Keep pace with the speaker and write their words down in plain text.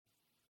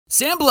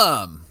Sam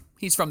Blum.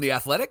 He's from The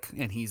Athletic,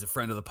 and he's a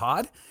friend of the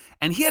pod.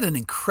 And he had an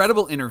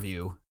incredible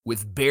interview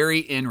with Barry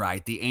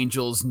Enright, the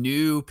Angels'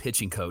 new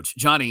pitching coach.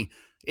 Johnny,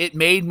 it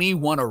made me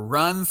want to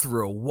run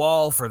through a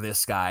wall for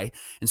this guy.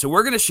 And so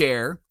we're going to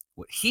share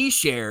what he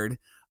shared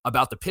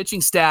about the pitching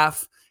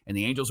staff and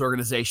the Angels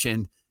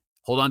organization.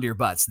 Hold on to your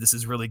butts. This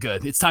is really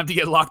good. It's time to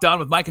get locked on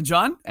with Mike and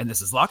John, and this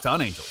is Locked On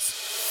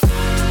Angels.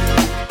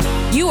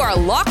 You are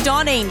Locked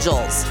On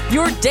Angels,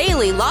 your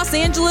daily Los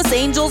Angeles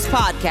Angels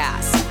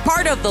podcast.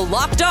 Part of the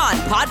Locked On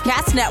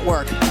Podcast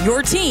Network,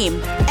 your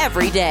team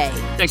every day.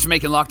 Thanks for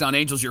making Locked On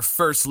Angels your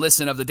first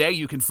listen of the day.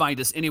 You can find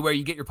us anywhere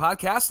you get your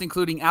podcasts,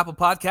 including Apple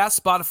Podcasts,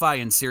 Spotify,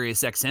 and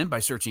SiriusXM by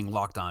searching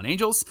Locked On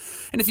Angels.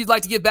 And if you'd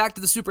like to get back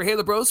to the Super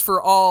Halo Bros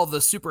for all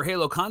the Super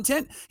Halo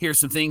content, here's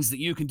some things that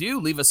you can do.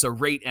 Leave us a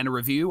rate and a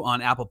review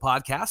on Apple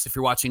Podcasts. If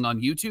you're watching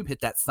on YouTube,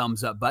 hit that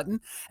thumbs up button.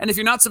 And if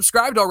you're not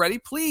subscribed already,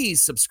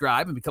 please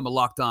subscribe and become a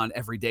Locked On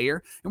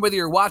everydayer. And whether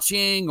you're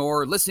watching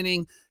or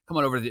listening, come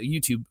on over to the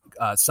YouTube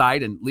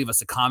side and leave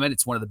us a comment.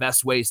 It's one of the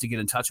best ways to get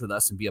in touch with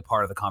us and be a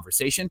part of the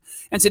conversation.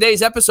 And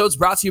today's episode is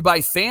brought to you by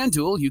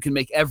FanDuel. You can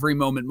make every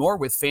moment more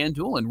with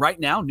FanDuel. And right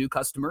now, new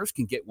customers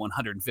can get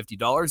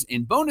 $150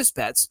 in bonus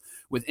bets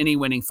with any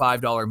winning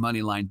 $5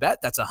 money line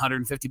bet. That's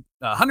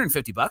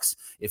 $150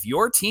 if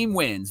your team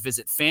wins.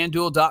 Visit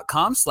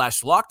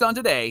FanDuel.com/lockedon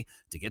today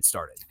to get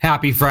started.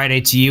 Happy Friday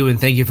to you, and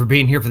thank you for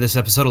being here for this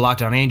episode of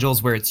Locked On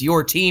Angels, where it's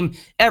your team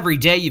every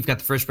day. You've got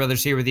the Frisch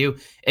Brothers here with you,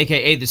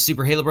 a.k.a. the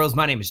Super Halo Bros.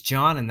 My name is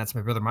John, and that's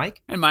my brother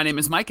Mike. And my name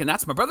is Mike, and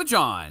that's my brother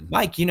John.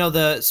 Mike, you know,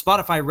 the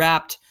Spotify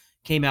Wrapped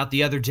came out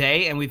the other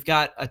day, and we've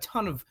got a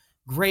ton of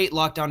great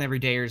Locked On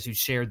Everydayers who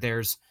shared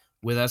theirs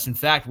with us. In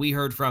fact, we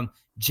heard from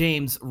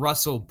James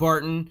Russell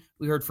Barton,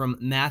 we heard from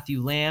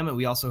Matthew Lamb, and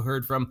we also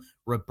heard from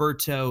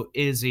Roberto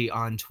Izzi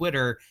on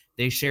Twitter.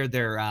 They shared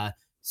their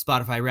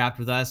Spotify Wrapped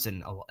with us,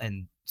 and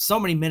so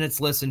many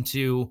minutes listened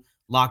to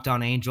Locked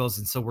On Angels,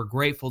 and so we're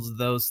grateful to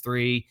those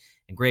three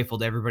and grateful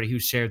to everybody who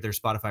shared their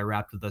Spotify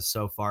Wrapped with us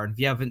so far. And if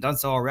you haven't done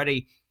so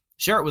already,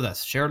 share it with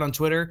us. Share it on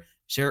Twitter,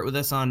 share it with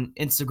us on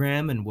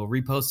Instagram, and we'll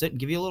repost it and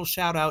give you a little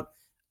shout out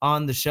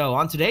on the show.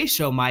 On today's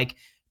show, Mike,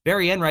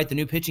 Barry Enright, the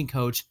new pitching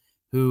coach,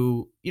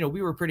 who, you know,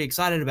 we were pretty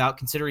excited about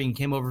considering he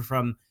came over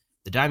from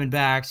the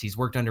Diamondbacks. He's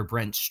worked under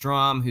Brent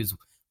Strom, who's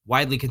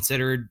widely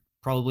considered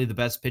probably the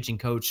best pitching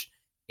coach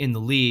in the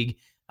league.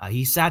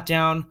 He sat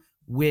down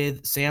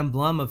with Sam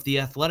Blum of The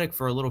Athletic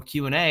for a little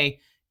Q&A.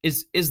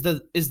 Is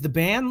the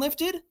ban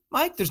lifted,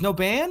 Mike? There's no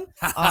ban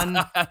on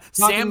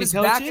Sam is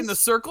back in the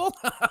circle?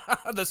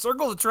 The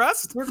circle of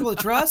trust? Circle of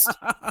trust?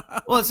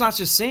 Well, it's not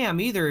just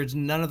Sam either.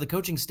 None of the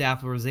coaching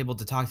staff was able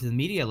to talk to the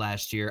media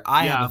last year.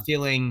 I have a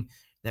feeling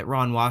that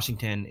Ron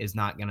Washington is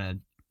not going to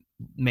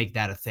make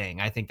that a thing.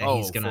 I think that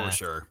he's going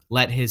to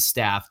let his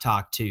staff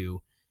talk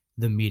to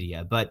the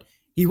media. But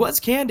he was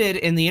candid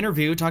in the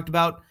interview, talked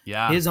about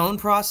his own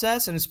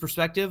process and his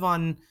perspective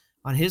on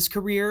his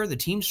career, the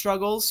team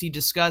struggles. He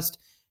discussed,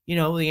 you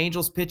know, the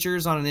Angels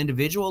pitchers on an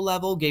individual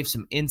level, gave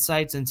some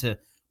insights into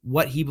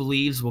what he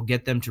believes will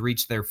get them to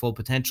reach their full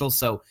potential.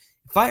 So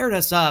it fired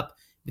us up.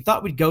 We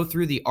thought we'd go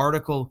through the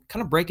article,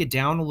 kind of break it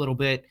down a little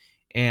bit,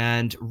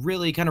 and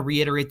really kind of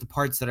reiterate the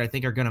parts that I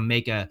think are going to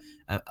make an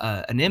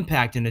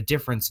impact and a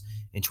difference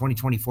in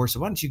 2024. So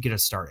why don't you get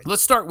us started?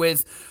 Let's start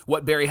with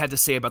what Barry had to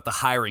say about the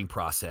hiring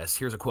process.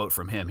 Here's a quote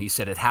from him. He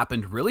said, "It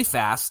happened really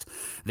fast.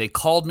 They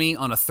called me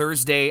on a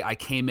Thursday. I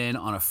came in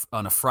on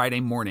a Friday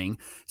morning,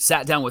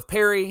 sat down with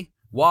Perry,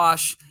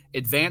 Wash,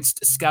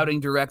 Advanced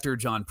Scouting Director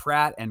John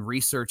Pratt, and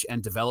Research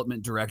and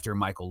Development Director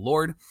Michael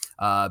Lord.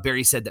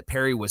 Barry said that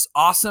Perry was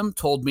awesome,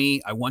 told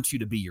me, I want you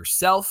to be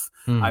yourself.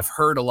 I've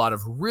heard a lot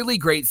of really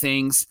great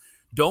things.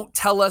 Don't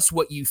tell us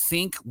what you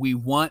think we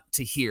want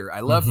to hear." I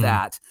love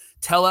that.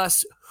 Tell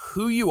us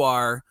who you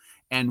are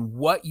and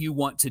what you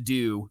want to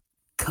do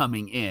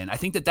coming in. I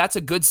think that that's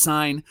a good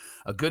sign,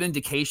 a good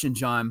indication,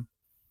 John,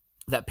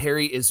 that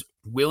Perry is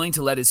willing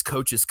to let his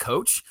coaches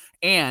coach,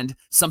 and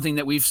something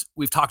that we've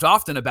talked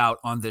often about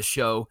on this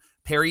show.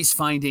 Perry's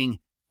finding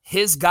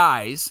his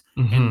guys,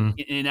 and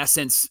in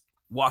essence,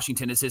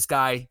 Washington is his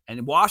guy,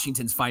 and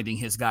Washington's finding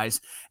his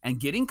guys, and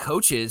getting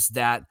coaches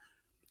that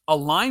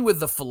align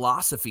with the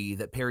philosophy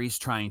that Perry's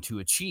trying to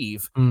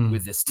achieve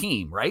with this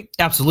team, right?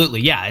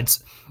 Absolutely, yeah.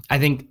 I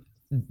think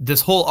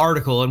this whole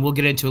article, and we'll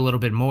get into a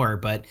little bit more,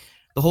 but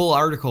the whole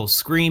article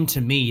screamed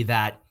to me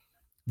that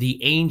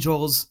the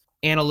Angels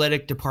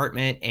analytic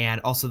department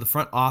and also the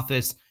front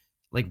office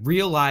like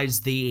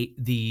realized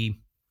the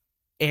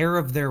error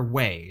of their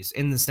ways,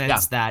 in the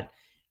sense that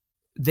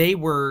they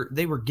were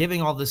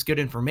giving all this good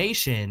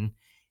information,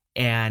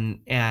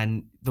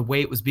 and the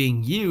way it was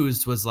being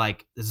used was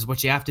like, this is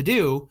what you have to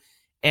do.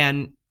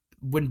 And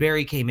when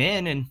Barry came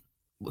in, and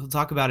we'll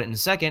talk about it in a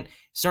second,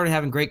 started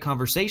having great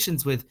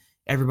conversations with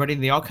everybody,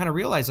 and they all kind of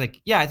realized,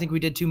 like, I think we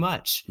did too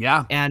much.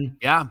 And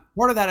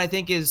part of that, I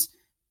think, is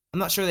I'm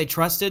not sure they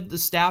trusted the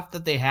staff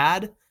that they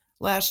had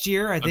last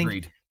year. I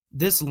think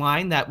this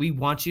line that we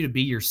want you to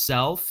be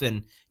yourself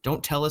and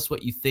don't tell us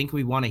what you think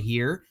we want to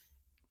hear,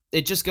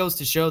 it just goes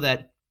to show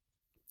that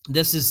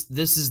this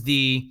is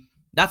the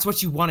that's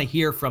what you want to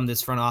hear from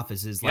this front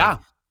office is like, Yeah.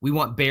 we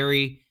want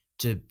Barry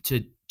to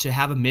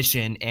have a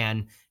mission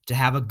and to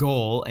have a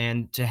goal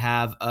and to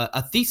have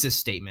a thesis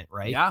statement,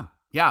 right? Yeah.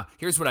 Yeah.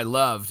 Here's what I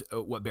loved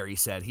what Barry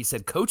said. He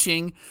said,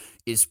 coaching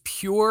is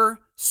pure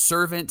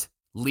servant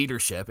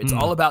leadership. It's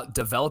all about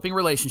developing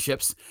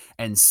relationships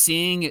and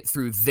seeing it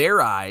through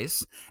their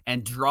eyes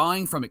and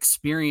drawing from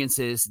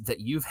experiences that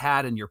you've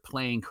had in your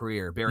playing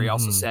career. Barry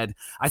also said,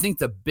 I think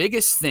the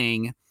biggest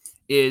thing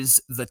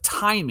is the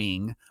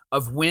timing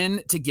of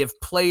when to give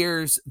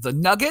players the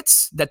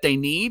nuggets that they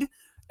need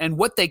and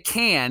what they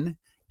can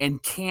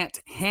and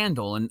can't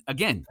handle. And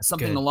again,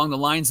 something Good. along the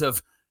lines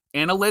of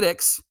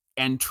analytics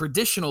and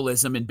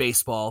traditionalism in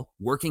baseball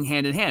working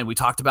hand in hand. We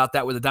talked about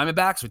that with the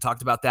Diamondbacks. We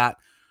talked about that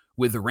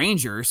with the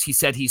Rangers. He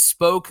said he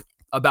spoke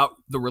about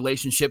the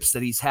relationships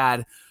that he's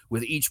had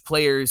with each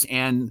players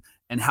and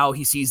how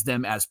he sees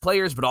them as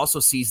players, but also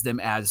sees them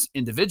as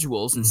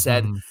individuals, and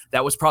said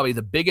that was probably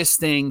the biggest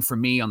thing for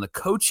me on the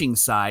coaching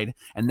side.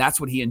 And that's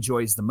what he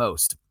enjoys the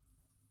most,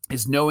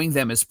 is knowing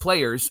them as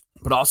players,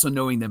 but also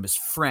knowing them as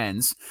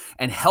friends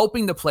and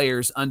helping the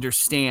players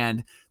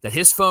understand that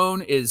his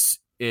phone is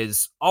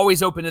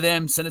always open to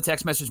them. Send a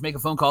text message, make a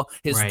phone call.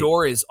 His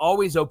door is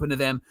always open to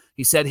them.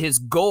 He said his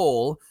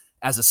goal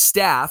as a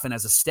staff and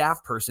as a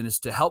staff person is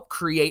to help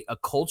create a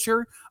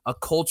culture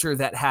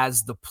that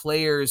has the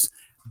players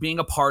being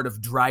a part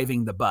of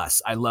driving the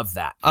bus. I love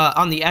that.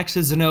 On the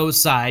X's and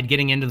O's side,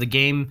 getting into the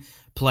game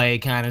play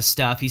kind of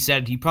stuff, he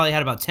said he probably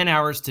had about 10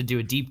 hours to do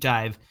a deep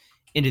dive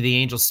into the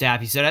Angels staff.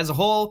 He said, as a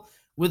whole,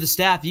 with the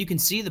staff, you can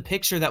see the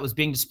picture that was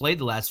being displayed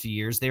the last few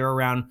years. They were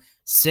around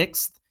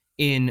 6th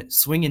in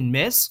swing and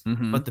miss,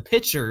 but the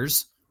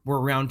pitchers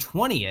were around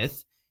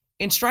 20th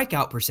in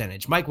strikeout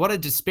percentage. Mike, what a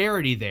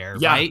disparity there,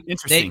 right?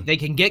 Interesting. They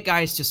can get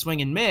guys to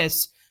swing and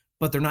miss,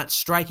 but they're not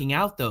striking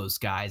out those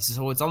guys.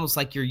 So it's almost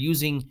like you're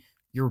using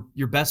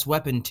your best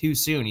weapon too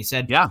soon. He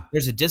said,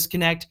 there's a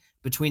disconnect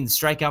between the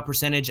strikeout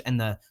percentage and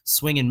the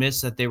swing and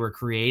miss that they were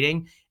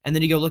creating. And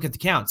then you go look at the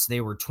counts.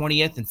 They were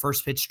 20th in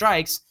first pitch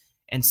strikes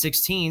and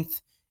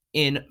 16th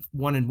in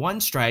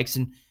 1-1 strikes.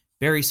 And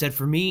Barry said,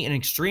 for me, an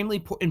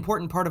extremely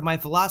important part of my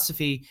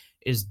philosophy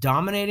is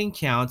dominating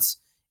counts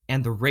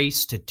and the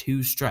race to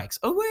 2 strikes.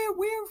 Oh,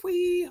 where have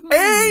we?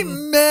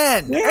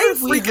 Amen. Where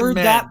have we heard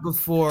that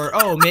before?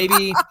 Oh,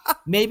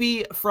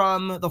 maybe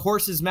from the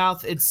horse's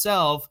mouth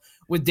itself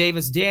with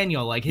Davis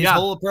Daniel. Like his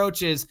whole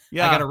approach is, I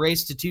got to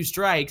race to 2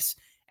 strikes.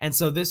 And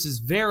so this is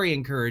very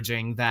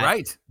encouraging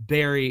that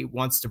Barry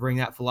wants to bring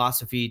that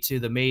philosophy to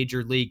the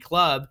major league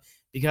club,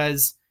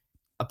 because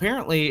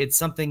apparently it's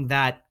something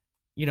that,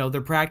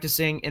 they're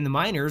practicing in the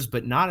minors,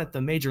 but not at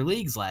the major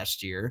leagues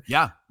last year.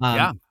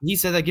 He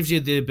said that gives you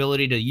the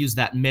ability to use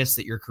that miss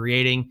that you're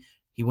creating.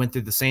 He went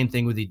through the same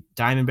thing with the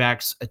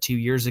Diamondbacks 2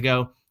 years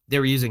ago. They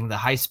were using the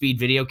high-speed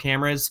video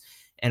cameras,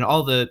 and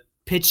all the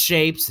pitch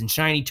shapes and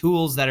shiny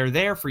tools that are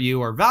there for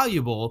you are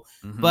valuable,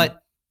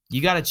 but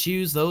you got to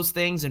choose those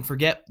things and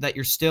forget that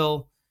you're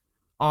still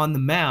on the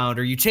mound,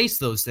 or you chase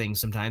those things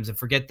sometimes and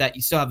forget that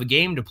you still have a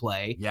game to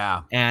play.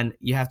 And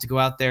you have to go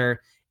out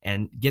there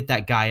and get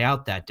that guy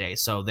out that day.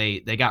 So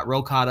they got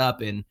real caught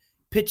up in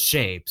pitch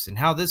shapes and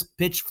how this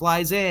pitch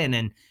flies in,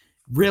 and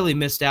really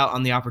missed out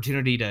on the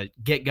opportunity to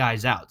get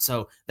guys out.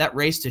 So that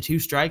race to 2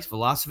 strikes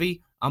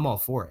philosophy, I'm all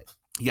for it.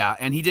 Yeah,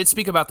 and he did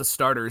speak about the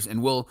starters,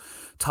 and we'll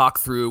talk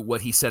through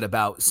what he said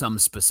about some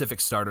specific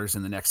starters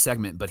in the next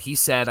segment. But he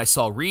said, I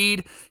saw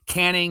Reid,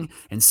 Canning,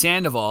 and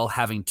Sandoval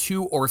having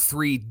 2 or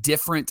 3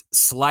 different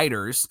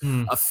sliders,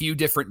 a few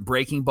different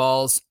breaking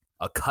balls,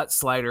 a cut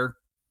slider.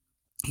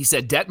 He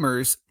said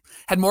Detmers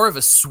had more of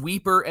a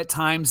sweeper at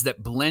times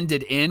that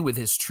blended in with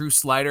his true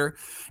slider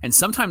and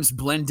sometimes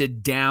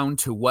blended down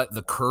to what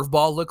the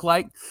curveball looked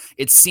like.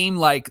 It seemed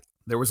like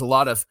there was a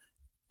lot of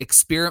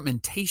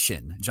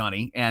experimentation,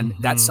 Johnny, and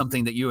that's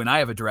something that you and I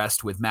have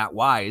addressed with Matt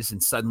Wise,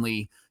 and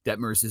suddenly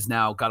Detmers has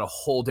now got a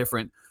whole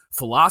different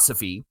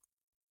philosophy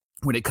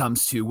when it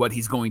comes to what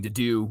he's going to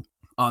do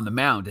on the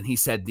mound. And he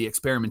said the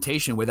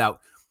experimentation without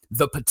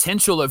the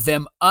potential of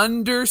them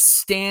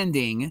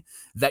understanding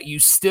that you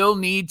still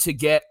need to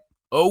get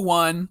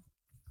 0-1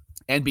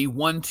 and be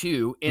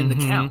 1-2 in the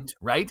count,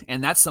 right?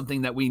 And that's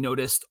something that we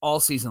noticed all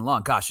season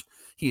long. Gosh,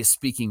 he is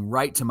speaking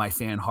right to my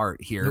fan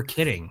heart here. No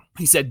kidding.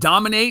 He said,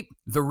 dominate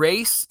the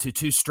race to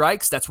 2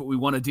 strikes. That's what we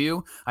want to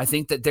do. I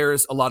think that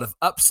there's a lot of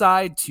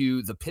upside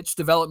to the pitch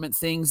development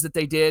things that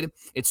they did.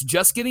 It's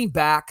just getting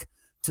back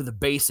to the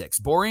basics.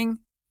 Boring,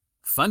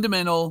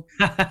 fundamental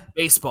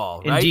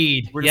baseball, right?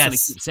 Indeed. We're just going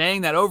to keep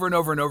saying that over and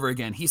over and over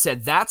again. He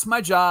said, that's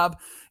my job,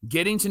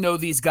 getting to know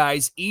these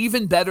guys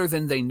even better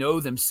than they know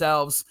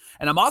themselves.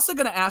 And I'm also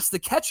going to ask the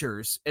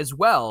catchers as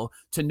well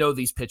to know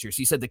these pitchers.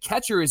 He said the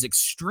catcher is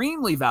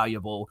extremely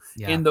valuable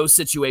in those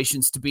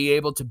situations to be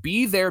able to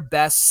be their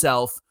best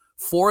self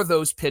for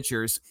those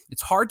pitchers.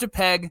 It's hard to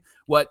peg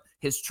what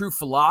his true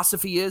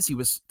philosophy is. He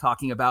was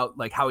talking about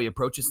like how he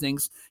approaches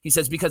things. He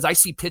says, because I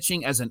see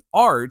pitching as an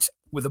art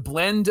with a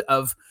blend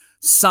of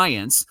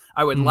science,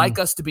 I would like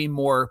us to be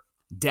more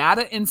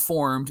data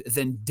informed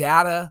than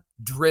data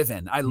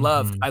driven. I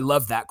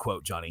love that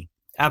quote, Johnny.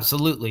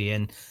 Absolutely.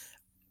 And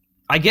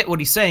I get what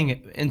he's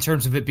saying in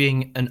terms of it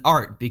being an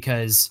art,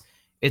 because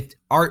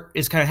art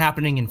is kind of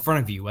happening in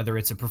front of you, whether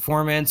it's a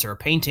performance or a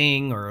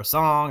painting or a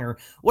song or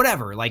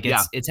whatever. Like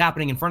Yeah. it's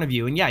happening in front of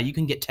you. And yeah, you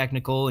can get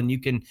technical and you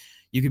could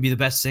be the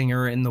best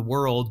singer in the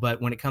world,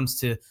 but when it comes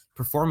to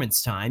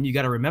performance time, you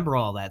got to remember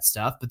all that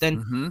stuff. But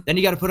then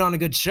you got to put on a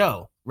good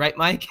show, right,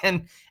 Mike?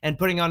 And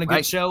putting on a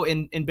good show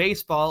in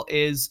baseball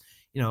is,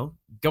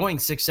 going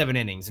 6-7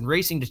 innings and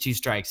racing to 2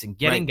 strikes and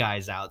getting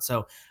guys out.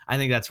 So I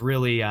think that's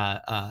really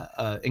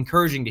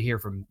encouraging to hear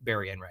from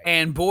Barry Enright.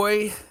 And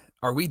boy,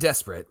 are we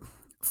desperate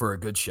for a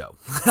good show.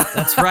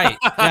 That's right.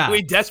 Yeah.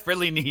 We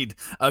desperately need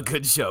a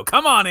good show.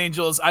 Come on,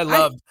 Angels. I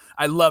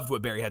loved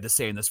what Barry had to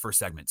say in this first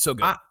segment. So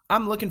good.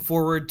 I'm looking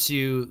forward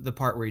to the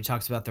part where he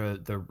talks about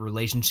the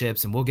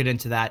relationships, and we'll get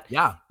into that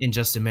in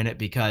just a minute,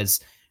 because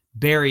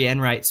Barry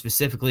Enright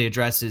specifically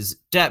addresses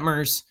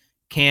Detmers,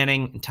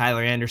 Canning, and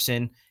Tyler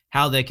Anderson,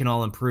 how they can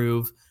all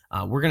improve.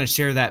 We're going to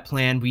share that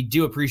plan. We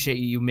do appreciate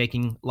you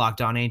making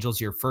Locked On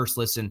Angels your first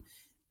listen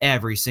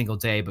every single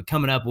day. But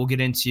coming up, we'll get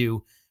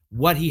into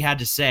what he had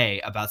to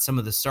say about some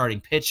of the starting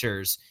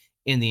pitchers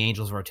in the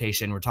Angels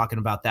rotation. We're talking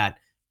about that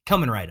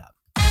coming right up.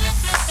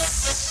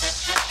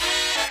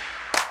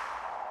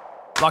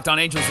 Locked On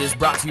Angels is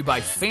brought to you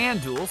by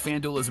FanDuel.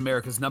 FanDuel is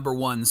America's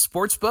 #1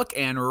 sportsbook,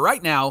 and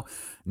right now,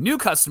 new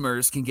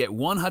customers can get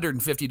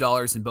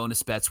 $150 in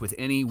bonus bets with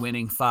any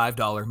winning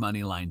 $5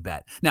 moneyline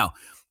bet. Now,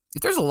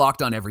 if there's a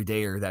Locked On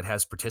everydayer that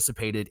has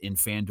participated in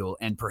FanDuel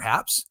and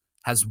perhaps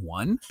has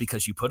won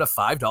because you put a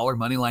 $5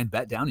 moneyline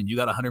bet down and you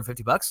got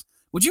 $150,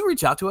 would you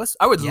reach out to us?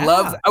 I would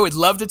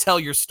love to tell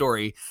your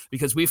story,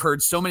 because we've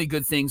heard so many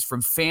good things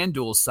from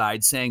FanDuel's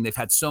side, saying they've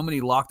had so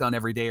many Locked On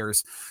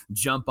everydayers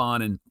jump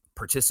on and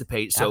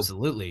participate. So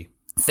absolutely.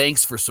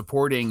 Thanks for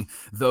supporting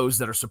those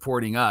that are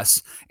supporting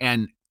us.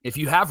 And if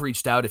you have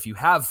reached out, if you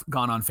have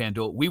gone on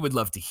FanDuel, we would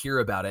love to hear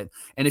about it.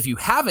 And if you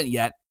haven't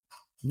yet,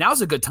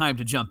 now's a good time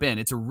to jump in.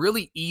 It's a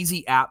really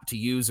easy app to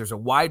use. There's a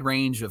wide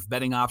range of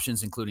betting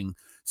options, including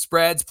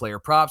spreads, player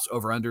props,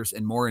 over-unders,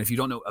 and more. And if you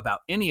don't know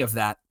about any of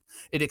that,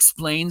 it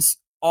explains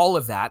all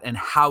of that and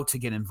how to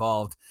get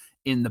involved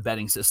in the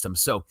betting system.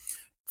 So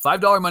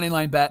 $5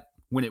 moneyline bet.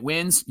 When it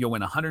wins, you'll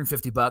win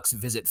 $150.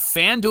 Visit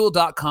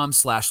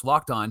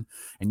FanDuel.com/lockedon,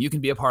 and you can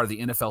be a part of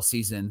the NFL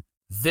season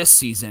this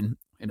season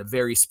in a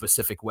very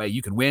specific way.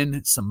 You can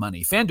win some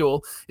money.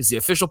 FanDuel is the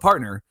official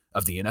partner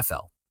of the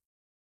NFL.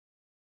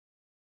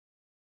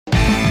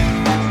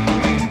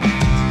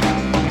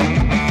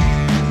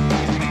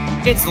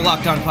 It's the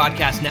Locked On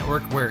Podcast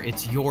Network, where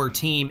it's your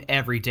team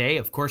every day.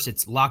 Of course,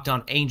 it's Locked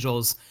On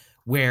Angels,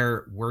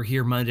 where we're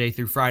here Monday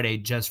through Friday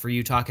just for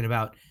you, talking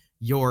about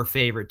your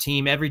favorite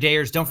team.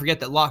 Everydayers, don't forget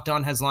that Locked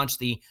On has launched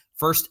the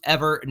first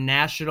ever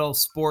national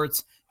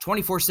sports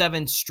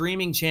 24/7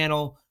 streaming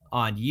channel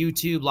on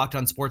YouTube. Locked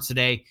On Sports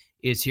Today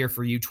is here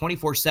for you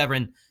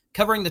 24/7,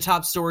 covering the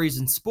top stories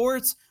in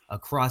sports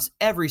across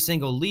every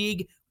single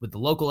league with the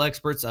local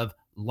experts of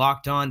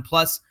Locked On,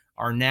 plus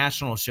our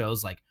national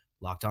shows like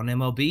Locked On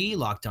MLB,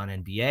 Locked On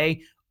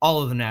NBA.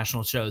 All of the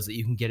national shows that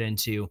you can get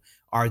into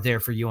are there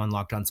for you on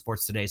Locked On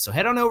Sports Today. So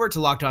head on over to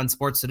Locked On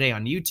Sports Today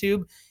on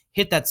YouTube,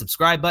 hit that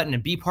subscribe button,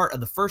 and be part of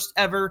the first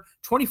ever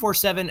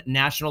 24/7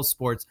 national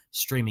sports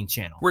streaming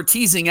channel. We're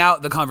teasing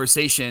out the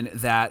conversation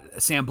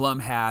that Sam Blum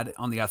had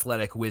on The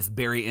Athletic with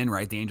Barry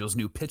Enright, the Angels'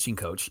 new pitching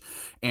coach.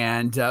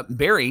 And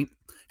Barry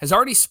has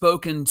already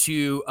spoken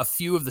to a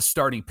few of the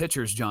starting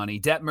pitchers, Johnny.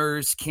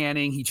 Detmers,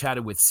 Canning, he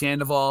chatted with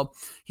Sandoval.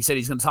 He said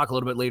he's going to talk a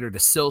little bit later to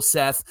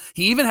Silseth.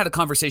 He even had a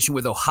conversation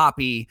with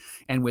O'Hoppe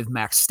and with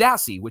Max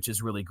Stassi, which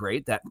is really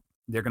great that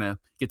they're going to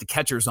get the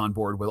catchers on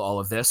board with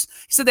all of this.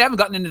 He said they haven't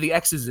gotten into the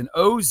X's and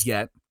O's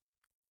yet,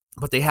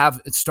 but they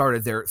have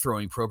started their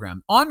throwing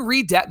program. On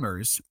Reid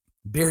Detmers,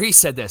 Barry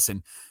said this,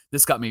 and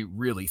this got me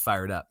really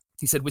fired up.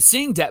 He said, with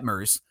seeing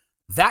Detmers,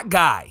 that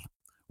guy,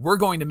 we're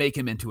going to make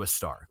him into a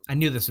star. I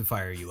knew this would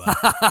fire you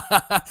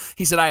up.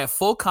 He said, I have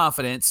full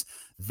confidence.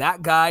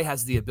 That guy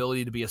has the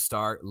ability to be a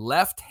star.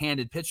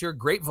 Left-handed pitcher,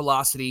 great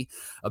velocity,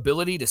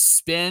 ability to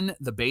spin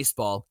the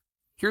baseball.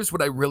 Here's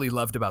what I really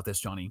loved about this,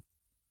 Johnny.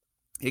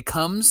 It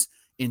comes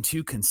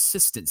into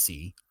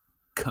consistency,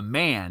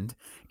 command,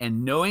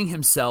 and knowing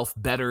himself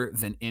better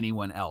than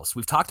anyone else.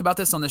 We've talked about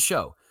this on the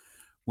show.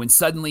 When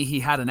suddenly he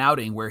had an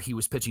outing where he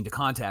was pitching to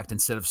contact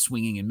instead of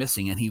swinging and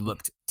missing, and he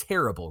looked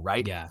terrible,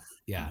 right? Yeah.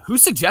 Who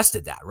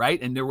suggested that, right?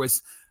 And there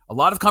was a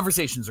lot of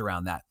conversations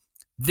around that.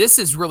 This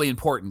is really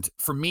important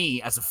for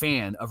me as a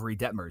fan of Reid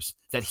Detmers,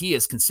 that he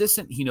is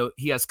consistent.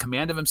 He has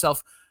command of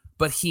himself,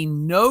 but he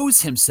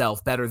knows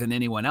himself better than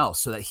anyone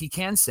else, so that he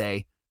can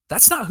say,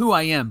 that's not who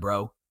I am,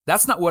 bro.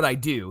 That's not what I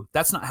do.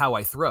 That's not how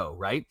I throw,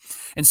 right?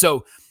 And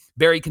so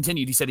Barry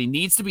continued. He said he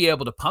needs to be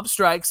able to pump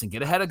strikes and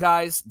get ahead of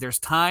guys. There's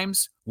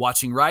times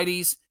watching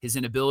righties, his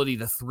inability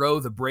to throw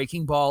the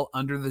breaking ball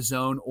under the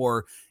zone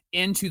or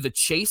into the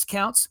chase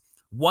counts.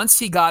 Once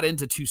he got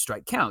into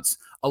 2-strike counts,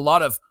 a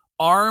lot of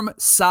arm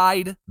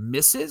side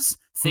misses,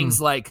 things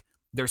like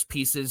There's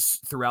pieces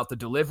throughout the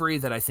delivery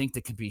that I think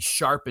that could be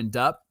sharpened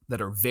up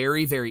that are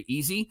very, very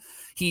easy.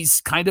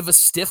 He's kind of a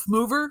stiff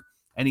mover,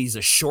 and he's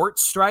a short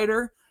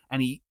strider,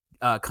 and he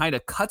kind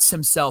of cuts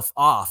himself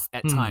off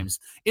at times.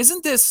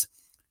 Isn't this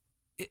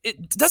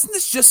doesn't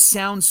this just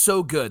sound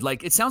so good?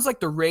 Like, it sounds like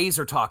the Rays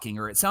are talking,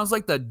 or it sounds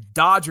like the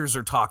Dodgers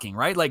are talking,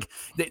 right? Like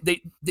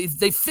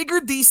they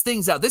figured these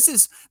things out. This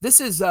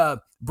is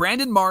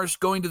Brandon Marsh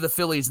going to the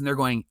Phillies, and they're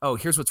going, oh,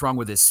 here's what's wrong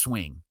with his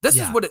swing. This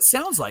is what it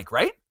sounds like,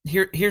 right?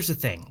 Here's the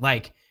thing.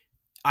 Like,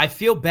 I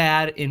feel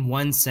bad in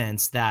one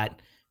sense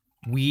that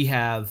we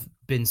have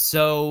been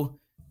so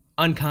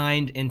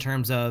unkind in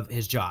terms of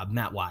his job,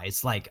 Matt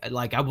Wise. Like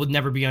I would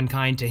never be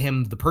unkind to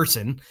him, the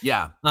person.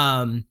 Yeah.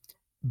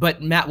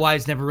 But Matt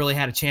Wise never really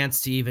had a chance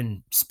to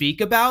even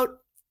speak about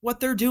what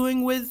they're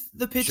doing with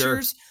the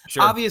pitchers.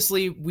 Sure.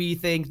 Obviously, we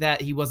think that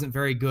he wasn't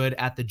very good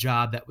at the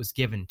job that was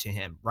given to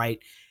him, right?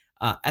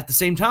 At the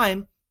same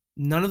time,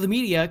 none of the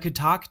media could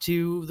talk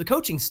to the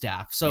coaching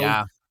staff.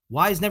 So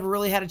Wise never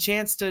really had a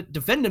chance to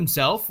defend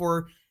himself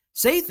or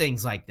say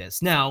things like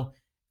this. Now,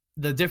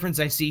 the difference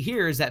I see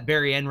here is that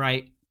Barry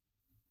Enright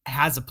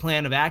has a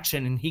plan of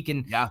action, and he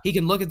can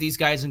look at these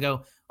guys and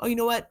go, oh, you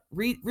know what?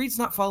 Reid's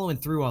not following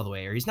through all the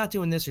way, or he's not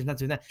doing this, or he's not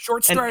doing that.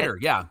 Short strider,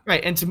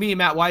 Right. And to me,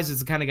 Matt Wise is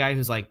the kind of guy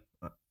who's like,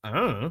 I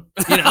don't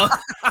know,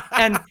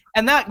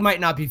 and that might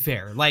not be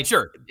fair. Like,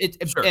 sure.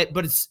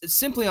 But it's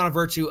simply on a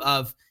virtue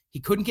of he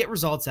couldn't get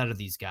results out of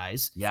these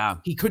guys. Yeah.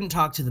 He couldn't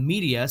talk to the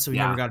media, so he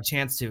never got a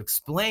chance to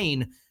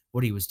explain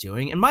what he was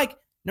doing. And Mike,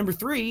 number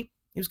 3,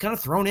 he was kind of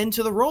thrown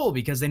into the role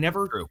because they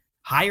never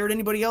hired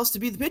anybody else to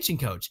be the pitching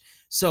coach.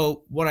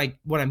 So what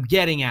I'm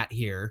getting at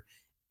here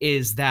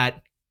is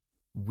that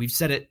we've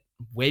said it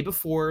way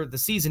before the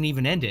season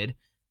even ended.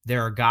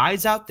 There are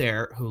guys out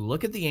there who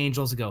look at the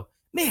Angels and go,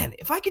 man,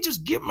 if I could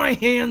just get my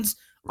hands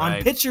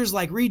on pitchers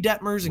like Reid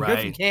Detmers and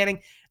Griffin Canning,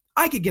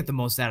 I could get the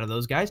most out of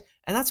those guys.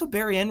 And that's what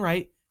Barry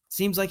Enright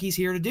seems like he's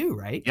here to do,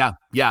 right?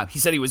 Yeah. He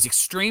said he was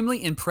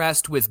extremely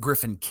impressed with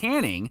Griffin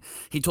Canning.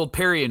 He told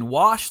Perry and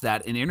Wash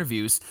that in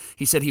interviews.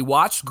 He said he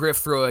watched Griff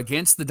throw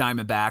against the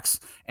Diamondbacks,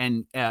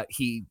 and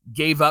he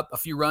gave up a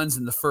few runs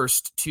in the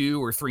first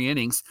 2 or 3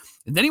 innings.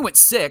 And then he went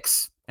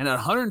 6 and at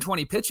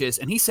 120 pitches,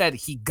 and he said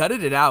he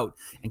gutted it out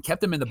and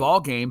kept them in the ball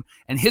game.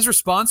 And his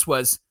response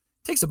was,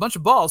 takes a bunch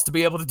of balls to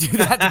be able to do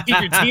that to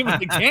keep your team in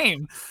the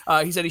game.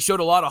 He said he showed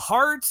a lot of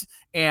heart,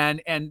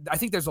 and I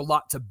think there's a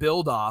lot to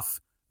build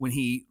off when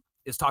he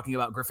is talking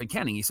about Griffin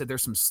Canning. He said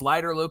there's some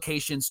slider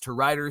locations to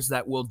riders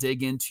that we'll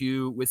dig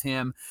into with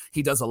him.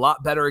 He does a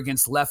lot better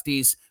against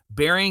lefties,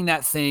 burying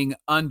that thing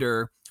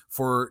under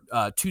for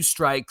 2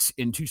 strikes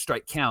in 2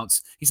 strike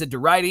counts. He said to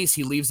righties,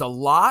 he leaves a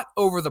lot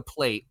over the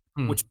plate,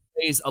 which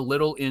plays a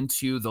little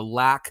into the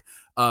lack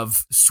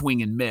of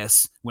swing and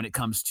miss when it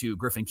comes to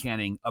Griffin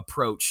Canning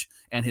approach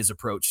and his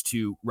approach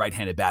to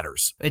right-handed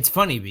batters. It's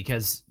funny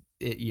because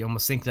you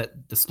almost think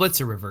that the splits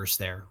are reversed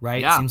there,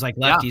 right? Yeah. It seems like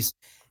lefties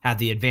have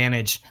the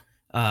advantage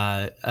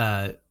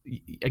against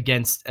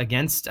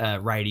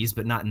righties,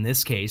 but not in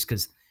this case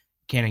because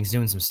Canning's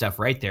doing some stuff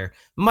right there.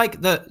 Mike,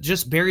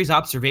 just Barry's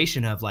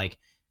observation of like,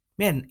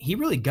 man, he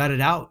really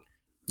gutted out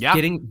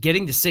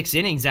getting to 6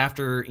 innings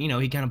after,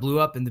 he kind of blew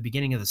up in the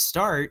beginning of the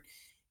start.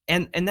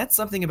 And that's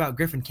something about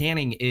Griffin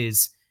Canning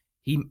is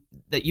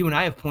that you and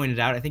I have pointed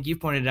out, I think you've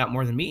pointed it out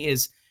more than me,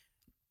 is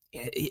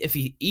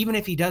even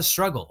if he does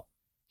struggle,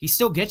 he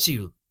still gets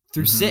you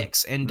through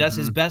 6 and does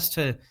his best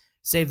to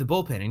save the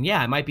bullpen. And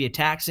it might be a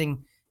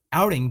taxing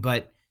outing,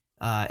 but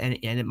and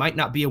it might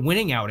not be a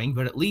winning outing,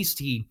 but at least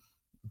he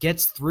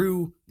gets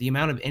through the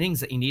amount of innings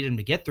that you need him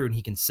to get through, and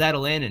he can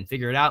settle in and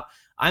figure it out.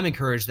 I'm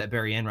encouraged that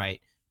Barry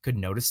Enright could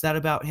notice that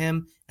about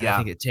him. And I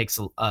think it takes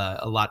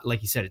a lot,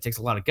 like you said, it takes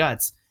a lot of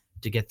guts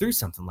to get through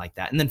something like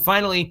that. And then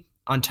finally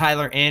on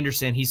Tyler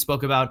Anderson, he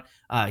spoke about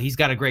he's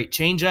got a great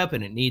changeup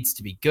and it needs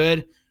to be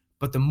good.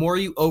 But the more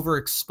you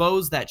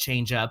overexpose that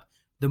changeup,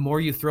 the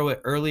more you throw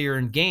it earlier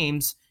in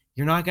games,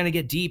 you're not going to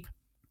get deep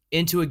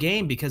into a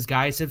game because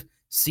guys have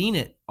seen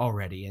it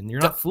already and you're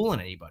not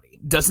fooling anybody.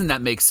 Doesn't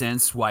that make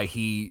sense why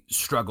he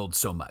struggled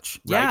so much?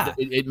 Right?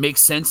 Yeah. It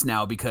makes sense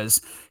now because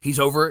he's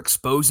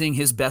overexposing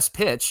his best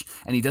pitch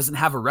and he doesn't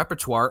have a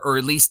repertoire, or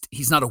at least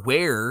he's not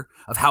aware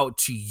of how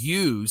to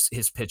use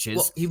his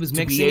pitches he was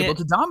to be able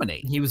to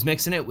dominate. He was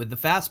mixing it with the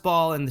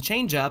fastball and the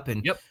changeup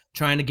and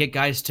trying to get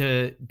guys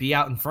to be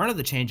out in front of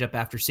the changeup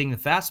after seeing the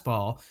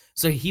fastball.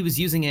 So he was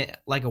using it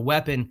like a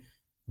weapon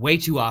way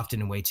too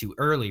often and way too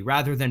early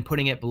rather than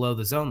putting it below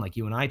the zone like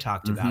you and I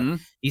talked about.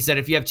 He said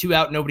if you have 2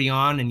 out, nobody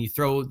on, and you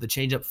throw the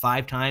changeup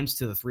 5 times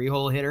to the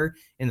 3-hole hitter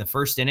in the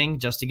first inning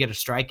just to get a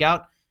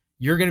strikeout,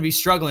 you're going to be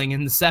struggling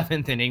in the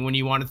 7th inning when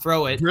you want to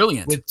throw it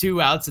with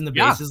 2 outs and the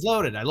bases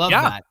loaded. I love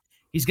that.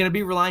 He's going to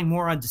be relying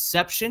more on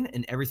deception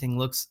and everything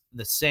looks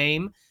the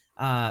same,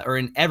 or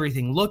in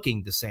everything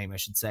looking the same, I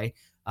should say,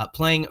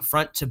 playing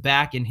front to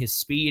back in his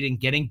speed and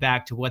getting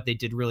back to what they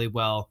did really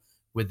well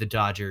with the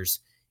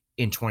Dodgers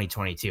in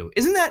 2022.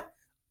 Isn't that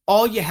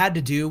all you had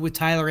to do with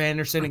Tyler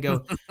Anderson and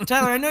go,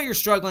 Tyler, I know you're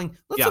struggling.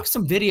 Let's Yeah. look at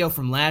some video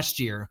from last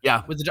year.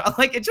 Yeah. With the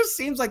like, it just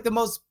seems like the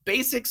most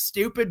basic,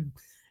 stupid,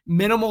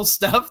 minimal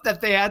stuff that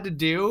they had to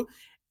do.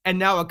 And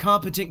now a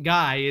competent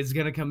guy is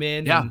going to come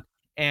in Yeah.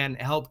 and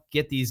help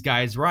get these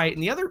guys right.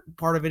 And the other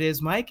part of it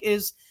is, Mike,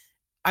 is,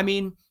 I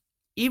mean,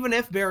 even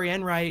if Barry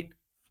Enright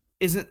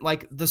isn't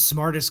like the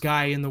smartest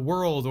guy in the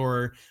world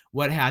or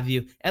what have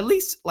you, at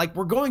least like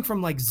we're going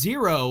from like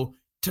zero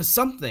to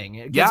something,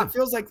 because Yeah. it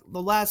feels like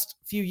the last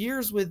few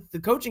years with the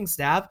coaching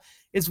staff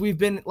is we've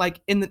been like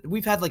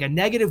we've had like a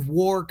negative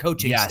WAR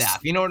coaching Yes. staff.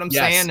 You know what I'm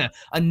Yes. saying?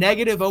 A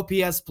negative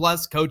OPS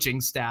plus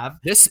coaching staff.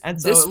 And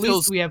so This at feels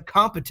least we have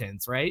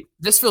competence, right?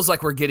 this feels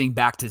like we're getting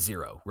back to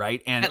zero,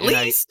 right? And At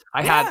least.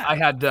 I Yeah.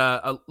 had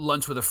a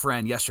lunch with a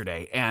friend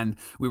yesterday, and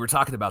we were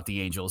talking about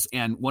the Angels.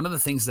 And one of the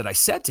things that I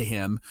said to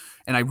him,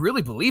 and I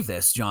really believe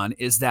this, John,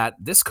 is that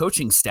this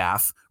coaching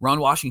staff, Ron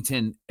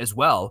Washington as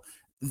well,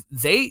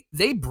 they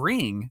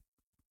bring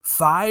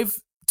 5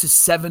 to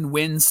 7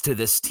 wins to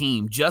this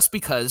team just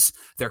because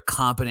they're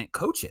competent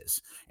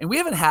coaches. And we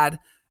haven't had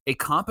a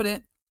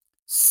competent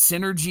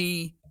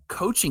synergy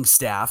coaching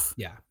staff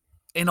Yeah.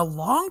 in a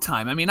long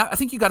time. I mean, I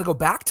think you got to go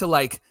back to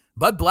like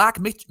Bud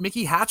Black,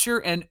 Mickey Hatcher,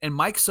 and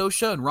Mike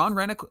Scioscia and Ron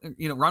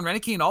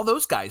Renicky and all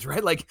those guys,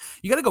 right? Like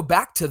you got to go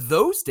back to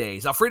those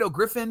days. Alfredo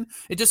Griffin.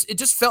 It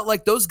just felt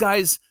like those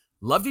guys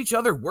loved each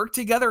other, worked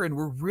together, and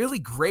were really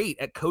great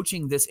at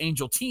coaching this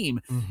Angel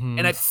team. Mm-hmm.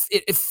 And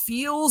it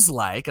feels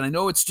like, and I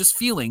know it's just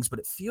feelings, but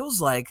it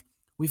feels like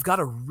we've got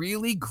a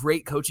really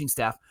great coaching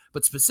staff.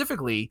 But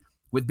specifically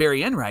with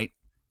Barry Enright,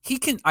 he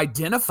can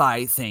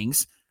identify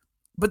things,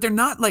 but they're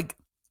not like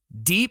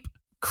deep,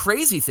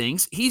 crazy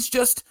things. He's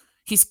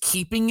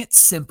keeping it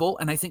simple.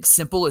 And I think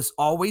simple is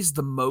always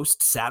the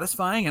most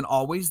satisfying and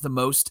always the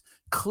most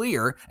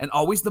clear and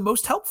always the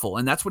most helpful.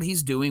 And that's what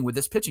he's doing with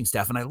this pitching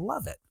staff. And I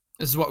love it.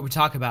 This is what we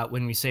talk about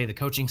when we say the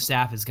coaching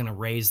staff is going to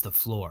raise the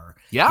floor.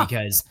 Yeah.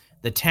 Because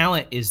the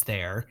talent is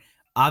there.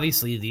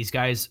 Obviously, these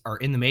guys are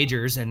in the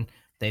majors and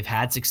they've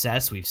had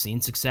success. We've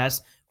seen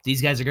success.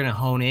 These guys are going to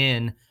hone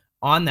in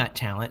on that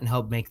talent and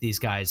help make these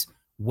guys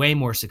way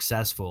more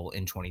successful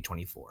in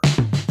 2024.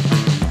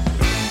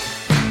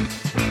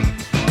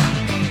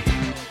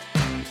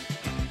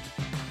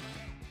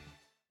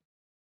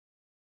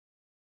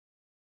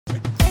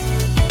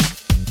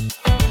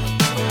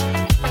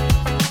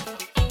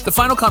 The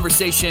final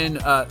conversation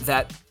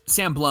that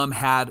Sam Blum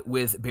had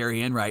with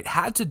Barry Enright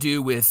had to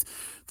do with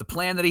the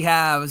plan that he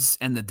has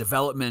and the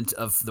development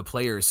of the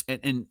players.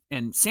 And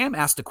Sam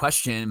asked a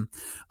question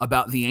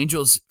about the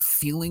Angels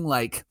seeming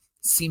like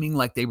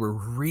they were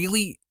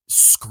really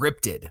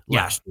scripted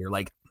last year.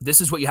 Like,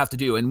 this is what you have to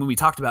do. And when we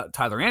talked about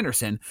Tyler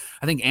Anderson,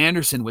 I think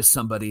Anderson was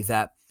somebody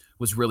that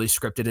was really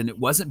scripted and it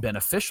wasn't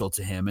beneficial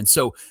to him. And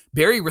so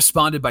Barry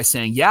responded by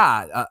saying,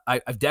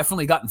 I've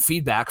definitely gotten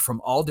feedback from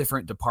all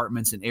different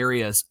departments and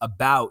areas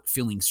about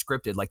feeling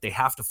scripted, like they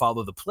have to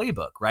follow the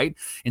playbook, right?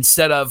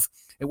 Instead of,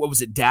 what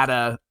was it,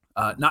 data,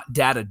 not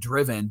data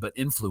driven, but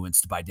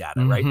influenced by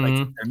data, right? Like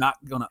they're not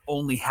going to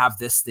only have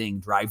this thing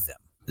drive them.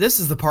 This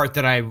is the part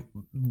that I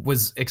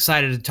was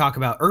excited to talk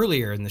about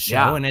earlier in the show.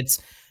 Yeah. And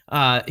it's,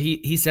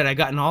 he said, I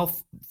gotten all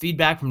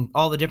feedback from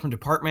all the different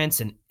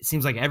departments. And it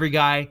seems like every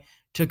guy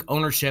took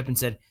ownership and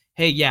said,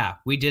 hey, yeah,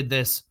 we did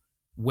this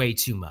way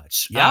too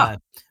much. Yeah.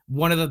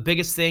 One of the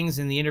biggest things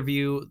in the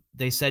interview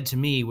they said to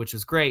me, which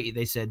was great,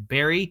 they said,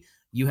 Barry,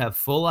 you have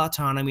full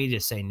autonomy to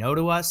say no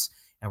to us,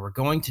 and we're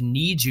going to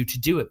need you to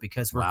do it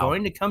because we're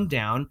going to come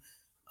down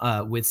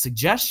with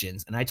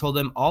suggestions. And I told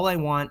them, all I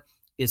want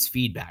is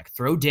feedback.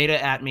 Throw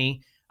data at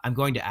me. I'm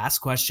going to ask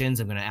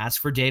questions. I'm going to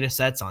ask for data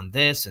sets on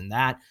this and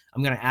that.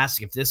 I'm going to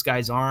ask if this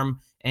guy's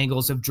arm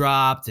angles have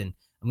dropped, and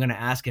I'm going to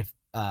ask if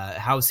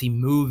how's he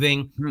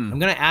moving? I'm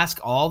going to ask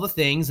all the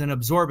things and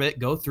absorb it,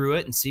 go through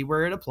it and see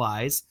where it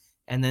applies,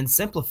 and then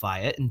simplify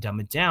it and dumb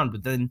it down.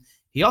 But then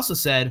he also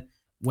said,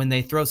 when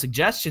they throw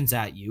suggestions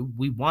at you,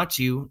 we want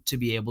you to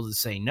be able to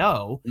say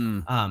no.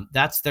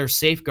 That's their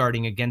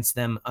safeguarding against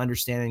them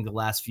understanding the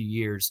last few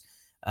years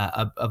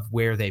of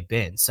where they've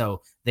been.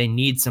 So they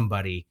need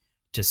somebody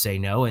to say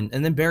no. And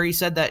then Barry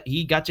said that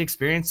he got to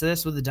experience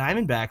this with the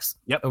Diamondbacks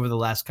over the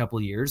last couple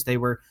of years. They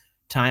were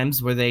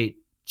times where they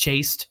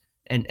chased,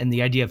 and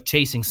the idea of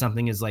chasing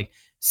something is like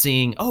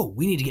seeing, oh,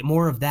 we need to get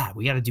more of that.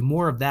 We got to do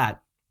more of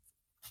that.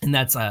 And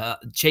that's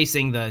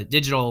chasing the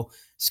digital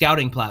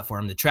scouting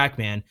platform, the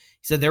TrackMan.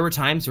 He said there were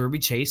times where we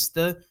chased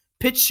the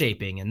pitch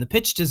shaping and the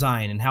pitch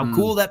design and how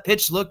cool that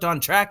pitch looked on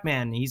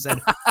TrackMan. And he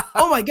said,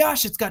 oh my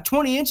gosh, it's got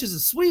 20 inches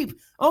of sweep.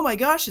 Oh my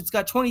gosh, it's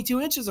got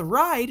 22 inches of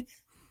ride.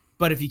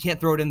 But if you can't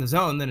throw it in the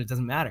zone, then it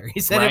doesn't matter. He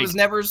said it was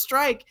never a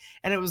strike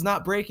and it was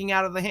not breaking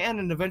out of the hand.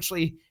 And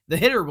eventually the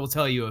hitter will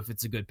tell you if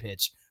it's a good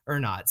pitch or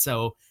not.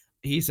 So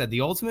he said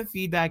the ultimate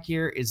feedback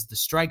here is the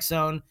strike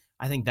zone.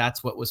 I think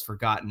that's what was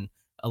forgotten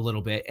a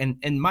little bit.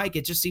 And Mike,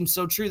 it just seems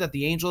so true that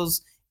the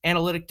Angels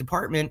analytic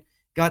department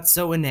got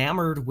so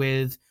enamored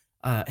with,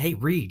 hey,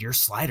 Reid, your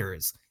slider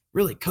is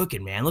really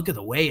cooking, man. Look at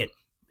the way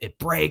it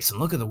breaks and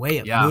look at the way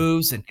it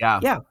moves. And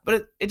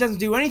but it doesn't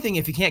do anything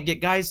if you can't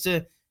get guys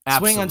to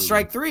swing on Absolutely.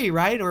 strike 3,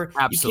 right? Or you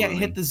can't hit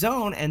Absolutely. the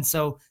zone. And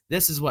so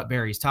this is what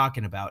Barry's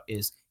talking about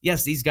is,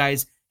 yes, these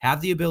guys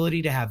have the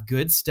ability to have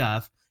good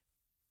stuff,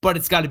 but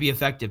it's got to be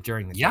effective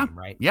during the Yeah. game,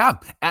 right? Yeah.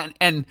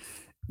 And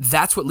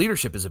that's what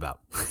leadership is about,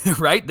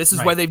 right? This is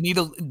why Right.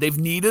 they've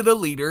needed a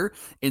leader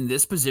in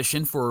this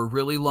position for a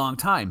really long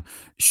time.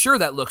 Sure,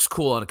 that looks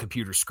cool on a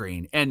computer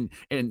screen, and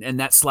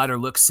that slider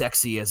looks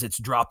sexy as it's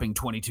dropping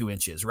 22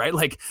 inches, right?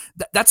 Like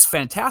that's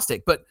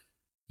fantastic. But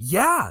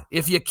yeah,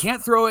 if you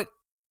can't throw it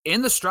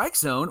in the strike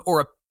zone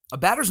or a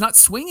batter's not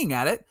swinging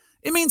at it,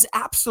 it means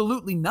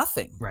absolutely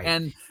nothing. Right.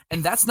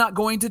 And that's not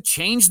going to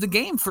change the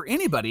game for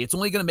anybody. It's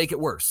only going to make it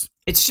worse.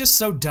 It's just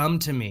so dumb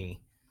to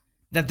me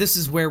that this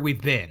is where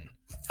we've been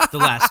the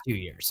last 2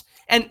 years.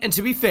 And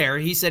to be fair,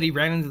 he said he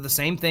ran into the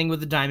same thing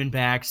with the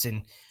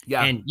Diamondbacks,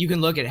 Yeah. and you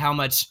can look at how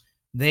much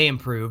they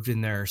improved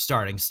in their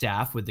starting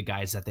staff with the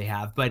guys that they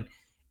have, but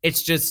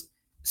it's just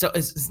so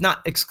it's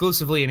not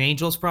exclusively an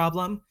Angels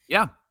problem,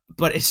 Yeah.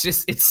 but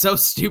it's so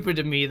stupid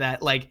to me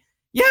that, like,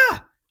 yeah,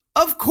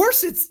 of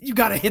course you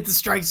got to hit the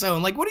strike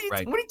zone. Like,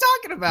 Right. what are you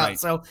talking about? Right.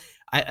 So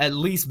at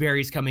least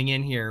Barry's coming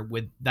in here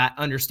with that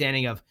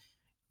understanding of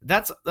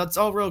that's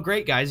all real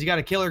great, guys. You got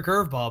a killer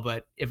curveball,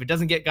 but if it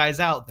doesn't get guys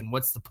out, then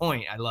what's the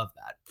point? I love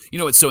that. You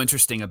know what's so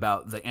interesting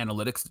about the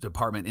analytics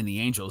department in the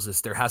Angels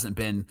is there hasn't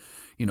been,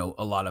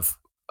 a lot of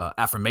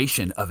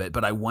affirmation of it.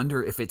 But I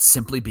wonder if it's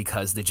simply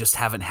because they just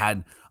haven't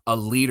had a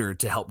leader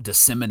to help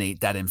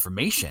disseminate that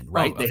information,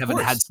 right? Oh, They of haven't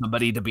had course.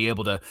 somebody to be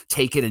able to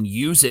take it and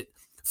use it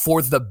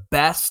for the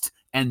best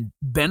and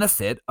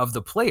benefit of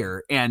the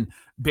player. And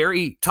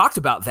Barry talked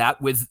about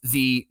that with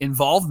the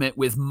involvement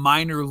with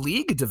minor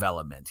league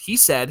development. He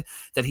said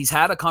that he's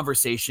had a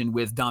conversation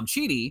with Dom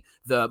Chidi,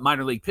 the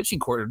minor league pitching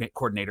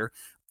coordinator,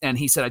 and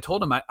he said, I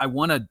told him I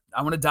want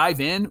to dive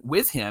in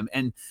with him,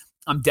 and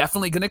I'm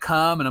definitely going to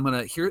come and I'm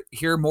going to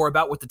hear more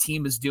about what the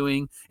team is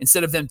doing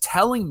instead of them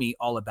telling me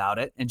all about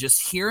it and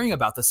just hearing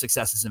about the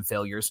successes and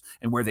failures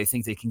and where they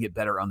think they can get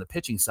better on the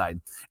pitching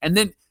side. And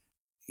then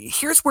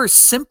here's where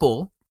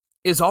simple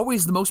is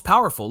always the most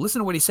powerful. Listen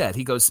to what he said.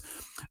 He goes,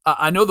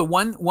 I know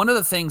one of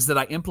the things that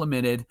I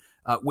implemented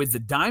with the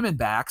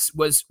Diamondbacks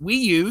was we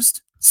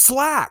used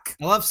Slack.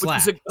 I love Which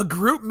Slack. is a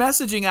group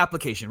messaging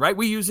application, right?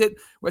 We use it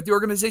at the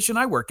organization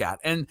I work at.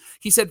 And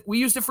he said, we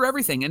used it for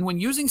everything. And when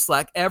using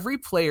Slack, every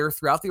player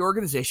throughout the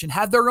organization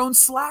had their own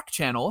Slack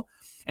channel.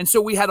 And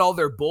so we had all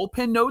their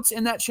bullpen notes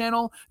in that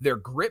channel, their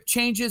grip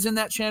changes in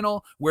that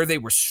channel, where they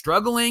were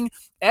struggling.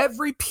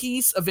 Every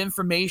piece of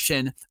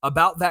information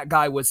about that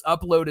guy was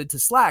uploaded to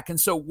Slack. And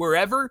so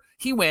wherever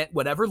he went,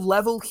 whatever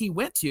level he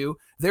went to,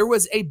 there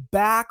was a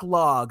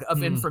backlog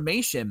of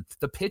information.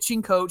 The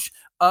pitching coach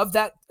of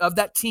that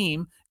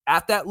team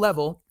at that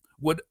level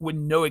would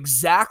know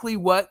exactly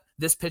what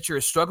this pitcher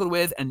has struggled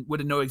with and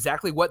would know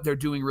exactly what they're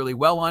doing really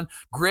well on,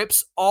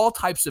 grips, all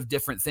types of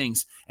different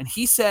things. And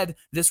he said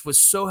this was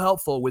so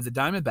helpful with the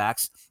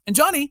Diamondbacks. And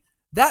Johnny,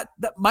 that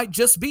might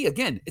just be,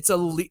 again, it's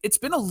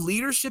been a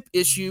leadership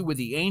issue with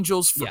the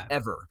Angels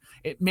forever.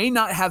 Yeah. It may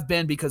not have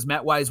been because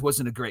Matt Wise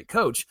wasn't a great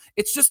coach.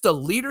 It's just a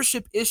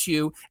leadership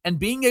issue and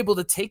being able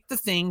to take the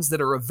things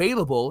that are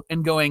available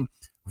and going,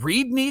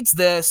 Reid needs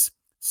this,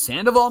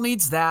 Sandoval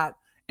needs that,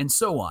 and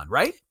so on,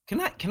 right?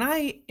 Can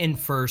I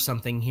infer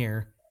something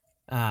here?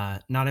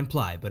 Not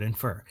imply, but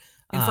infer.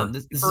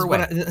 This is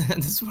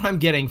this is what I'm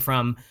getting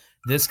from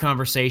this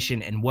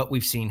conversation and what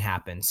we've seen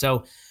happen.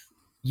 So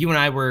you and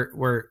I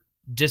were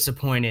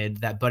disappointed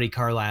that Buddy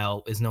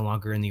Carlisle is no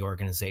longer in the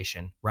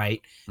organization,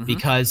 right? Mm-hmm.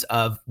 Because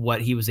of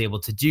what he was able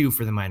to do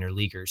for the minor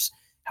leaguers.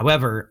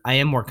 However, I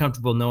am more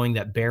comfortable knowing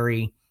that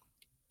Barry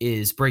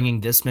is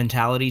bringing this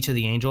mentality to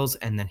the Angels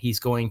and that he's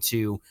going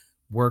to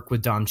work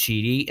with Dom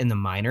Chidi in the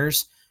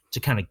minors to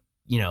kind of,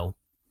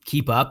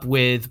 keep up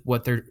with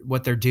what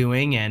they're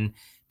doing and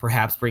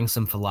perhaps bring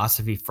some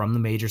philosophy from the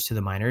majors to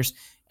the minors.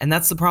 And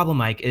that's the problem,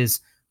 Mike,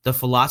 is the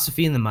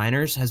philosophy in the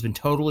minors has been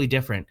totally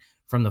different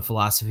from the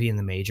philosophy in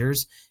the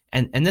majors.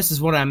 And this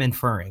is what I'm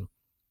inferring.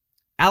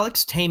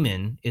 Alex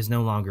Taman is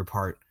no longer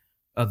part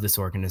of this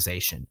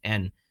organization.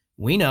 And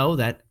we know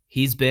that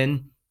he's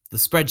been the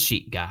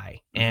spreadsheet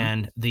guy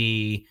and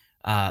the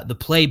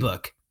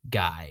playbook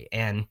guy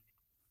and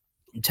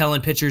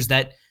telling pitchers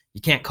that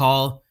you can't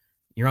call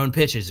your own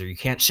pitches or you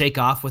can't shake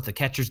off what the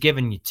catcher's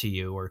giving to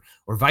you or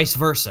vice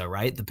versa,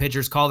 right? The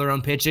pitchers call their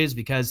own pitches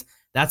because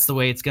that's the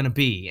way it's going to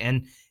be.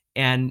 And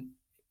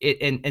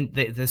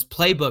this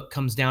playbook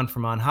comes down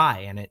from on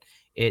high and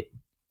it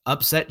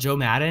upset Joe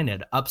Maddon.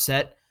 It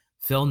upset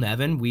Phil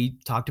Nevin. We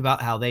talked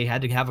about how they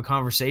had to have a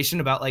conversation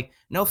about like,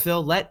 no,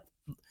 Phil, let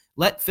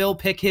Phil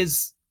pick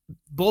his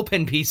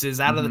bullpen pieces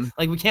out of the,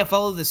 like, we can't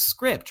follow this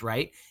script.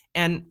 Right.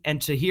 And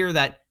to hear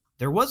that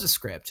there was a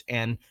script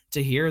and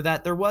to hear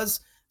that there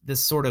was this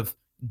sort of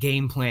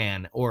game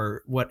plan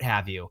or what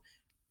have you.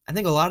 I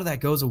think a lot of that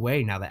goes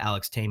away now that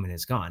Alex Taman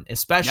is gone,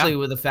 especially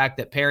with the fact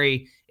that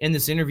Perry in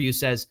this interview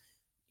says,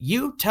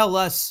 you tell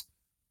us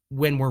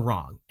when we're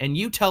wrong and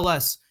you tell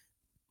us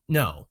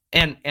no.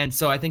 And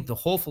so I think the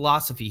whole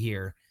philosophy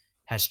here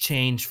has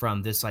changed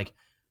from this like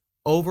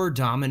over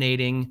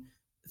dominating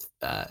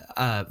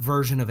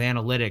version of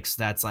analytics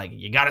that's like,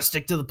 you got to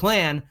stick to the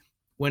plan,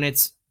 when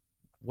it's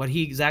what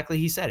he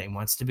said. He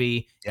wants to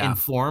be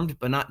informed,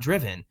 but not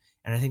driven.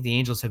 And I think the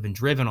Angels have been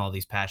driven all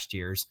these past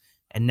years.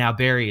 And now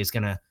Barry is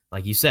going to,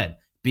 like you said,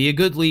 be a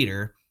good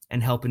leader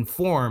and help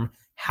inform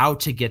how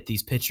to get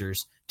these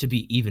pitchers to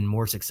be even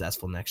more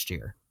successful next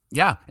year.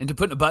 Yeah. And to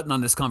put a button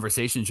on this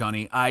conversation,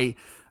 Johnny, I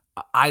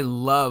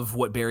love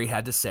what Barry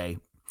had to say,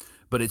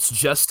 but it's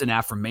just an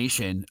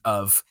affirmation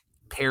of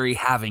Perry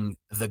having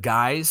the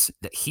guys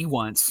that he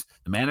wants,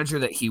 the manager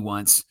that he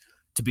wants,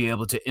 to be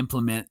able to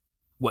implement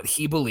what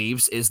he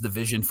believes is the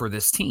vision for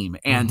this team.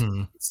 And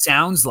it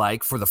sounds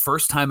like, for the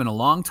first time in a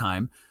long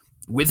time,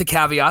 with the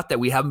caveat that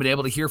we haven't been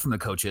able to hear from the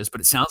coaches,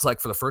 but it sounds like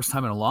for the first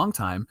time in a long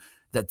time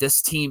that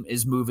this team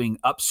is moving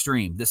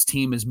upstream. This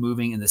team is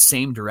moving in the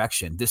same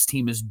direction. This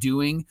team is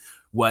doing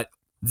what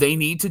they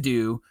need to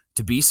do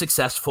to be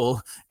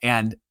successful,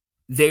 and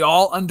they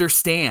all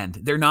understand.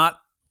 They're not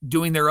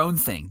doing their own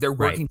thing. They're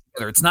working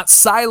together. It's not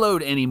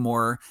siloed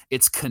anymore.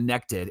 It's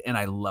connected, and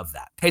I love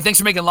that. Hey, thanks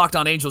for making Locked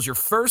On Angels your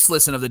first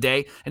listen of the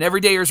day. And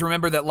everydayers,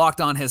 remember that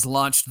Locked On has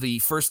launched the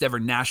first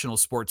ever national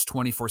sports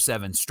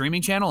 24/7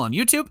 streaming channel on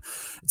YouTube.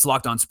 It's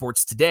Locked On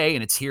Sports Today,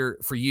 and it's here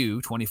for you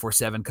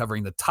 24/7,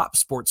 covering the top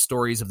sports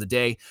stories of the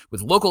day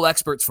with local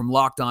experts from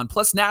Locked On,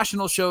 plus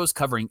national shows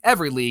covering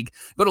every league.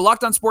 Go to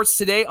Locked On Sports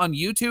Today on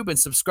YouTube and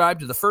subscribe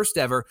to the first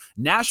ever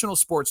national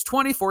sports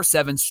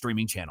 24/7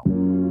 streaming channel.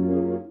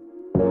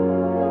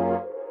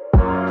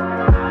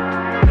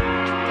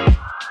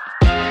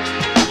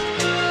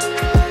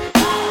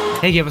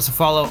 Hey, give us a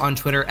follow on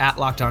Twitter at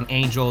Locked On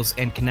Angels,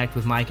 and connect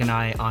with Mike and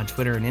I on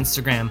Twitter and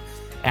Instagram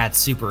at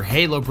Super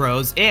Halo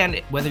Bros.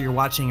 And whether you're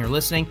watching or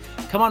listening,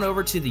 come on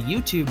over to the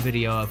YouTube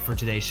video for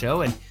today's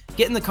show and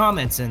get in the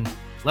comments and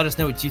let us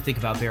know what you think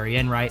about Barry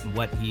Enright and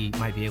what he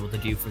might be able to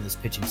do for this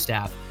pitching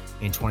staff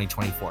in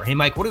 2024. Hey,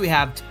 Mike, what do we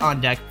have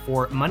on deck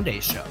for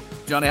Monday's show?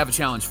 John, I have a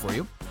challenge for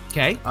you.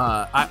 Okay.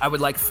 I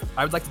would like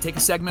to take a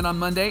segment on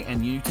Monday,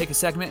 and you take a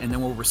segment, and then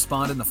we'll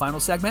respond in the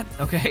final segment.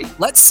 Okay.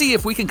 Let's see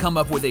if we can come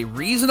up with a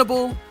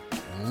reasonable,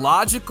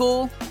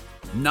 logical,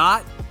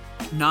 not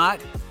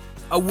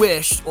a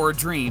wish or a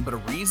dream, but a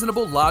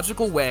reasonable,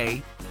 logical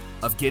way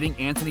of getting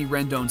Anthony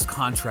Rendon's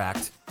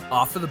contract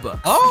off of the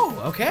books. Oh,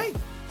 okay.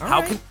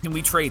 How can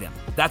we trade him?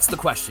 That's the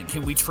question.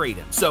 Can we trade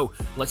him? So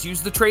let's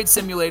use the trade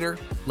simulator.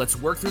 Let's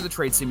work through the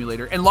trade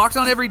simulator. And Locked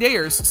On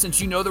Everydayers, since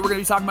you know that we're going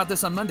to be talking about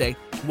this on Monday,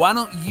 why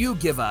don't you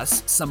give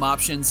us some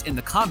options in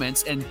the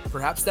comments, and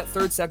perhaps that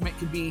third segment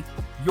could be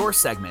your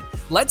segment.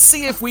 Let's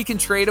see if we can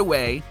trade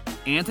away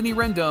Anthony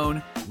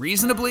Rendon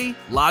reasonably,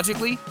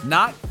 logically,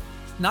 not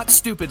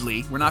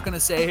stupidly. We're not going to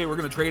say, hey, we're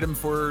going to trade him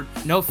for...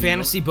 No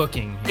fantasy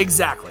booking.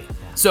 Exactly.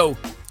 Yeah. So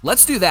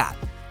let's do that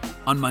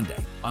on Monday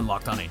on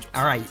Locked On Angels.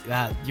 All right.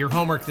 Your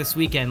homework this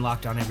weekend,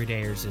 Locked On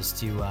Everydayers, is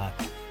to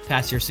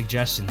pass your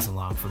suggestions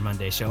along for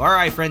Monday's show. All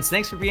right, friends.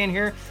 Thanks for being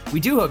here. We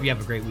do hope you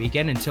have a great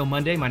weekend. Until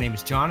Monday, my name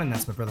is John, and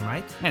that's my brother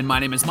Mike. And my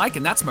name is Mike,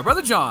 and that's my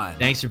brother John.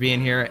 Thanks for being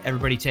here.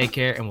 Everybody take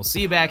care, and we'll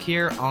see you back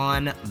here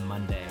on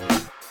Monday.